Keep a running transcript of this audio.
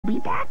be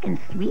back in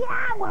 3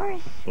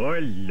 hours. Or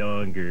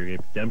longer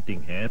if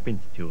something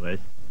happens to us.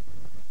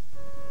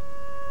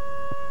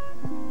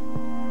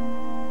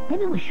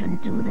 Maybe we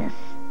shouldn't do this.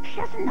 She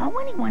doesn't know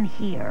anyone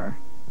here.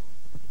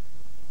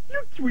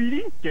 Look,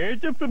 sweetie,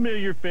 there's a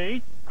familiar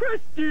face.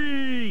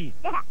 Krusty!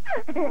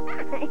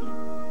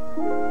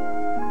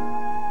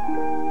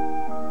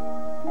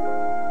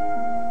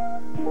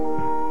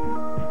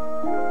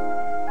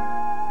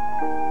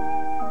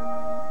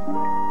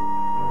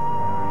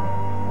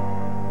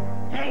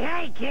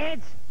 Hey,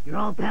 kids! Your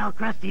old pal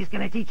Krusty's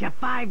gonna teach you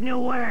 5 new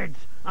words.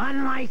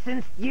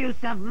 Unlicensed use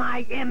of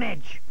my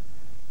image.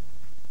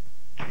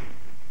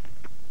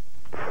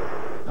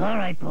 All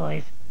right,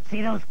 boys.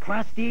 See those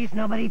Krusties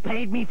nobody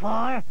paid me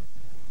for?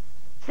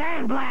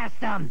 Sandblast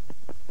them!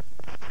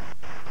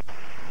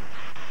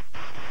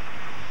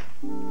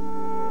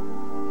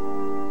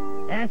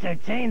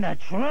 Entertain the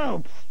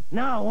troops?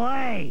 No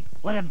way!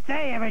 What have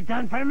they ever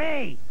done for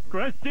me?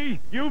 Krusty,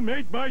 you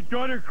made my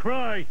daughter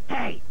cry.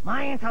 Hey,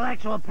 my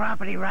intellectual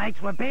property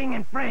rights were being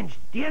infringed.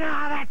 Do you know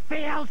how that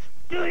feels?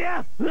 Do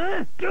you?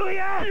 Do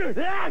you?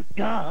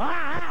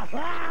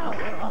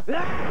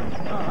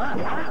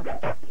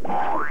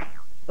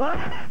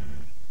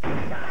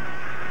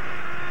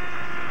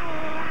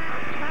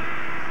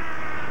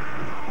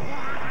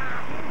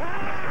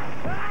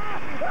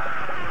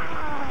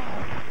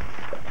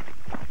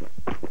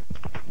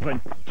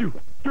 One, two,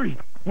 three.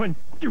 1,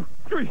 2,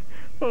 3.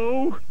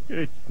 Oh,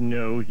 it's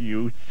no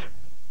use.